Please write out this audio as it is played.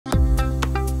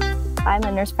I'm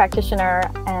a nurse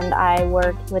practitioner and I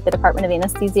work with the Department of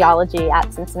Anesthesiology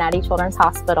at Cincinnati Children's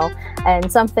Hospital.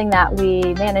 And something that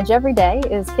we manage every day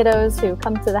is kiddos who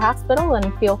come to the hospital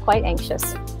and feel quite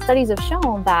anxious. Studies have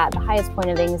shown that the highest point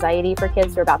of anxiety for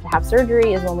kids who are about to have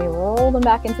surgery is when we roll them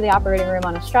back into the operating room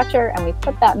on a stretcher and we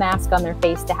put that mask on their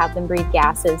face to have them breathe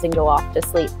gases and go off to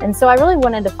sleep. And so I really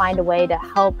wanted to find a way to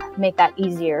help make that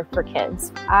easier for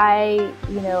kids. I,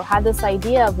 had this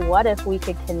idea of what if we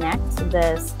could connect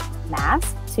this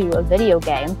mask to a video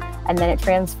game, and then it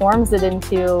transforms it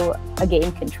into a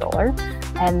game controller.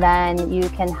 And then you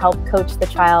can help coach the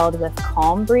child with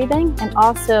calm breathing and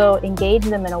also engage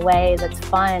them in a way that's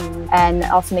fun and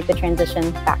also make the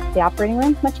transition back to the operating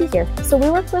room much easier. So we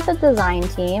worked with a design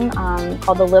team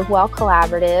called the Live Well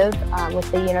Collaborative with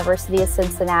the University of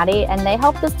Cincinnati, and they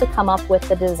helped us to come up with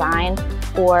the design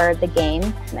for the game.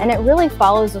 And it really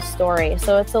follows a story.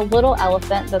 So it's a little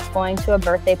elephant that's going to a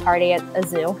birthday party at a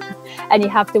zoo, and you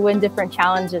have to win different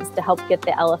challenges to help get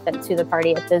the elephant to the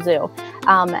party at the zoo.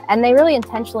 And they really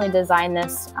intentionally designed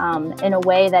this in a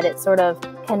way that it sort of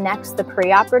connects the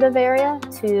preoperative area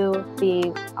to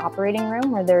the operating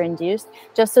room where they're induced,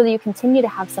 just so that you continue to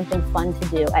have something fun to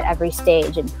do at every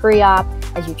stage in pre-op,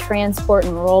 as you transport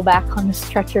and roll back on the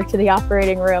stretcher to the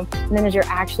operating room, and then as you're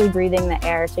actually breathing the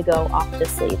air to go off to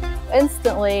sleep.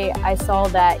 Instantly, I saw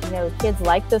that, kids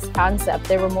like this concept.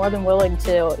 They were more than willing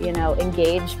to,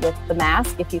 engage with the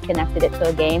mask if you connected it to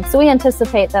a game. So we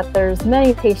anticipate that there's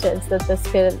many patients that this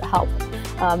could help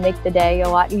make the day a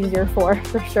lot easier for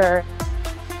sure.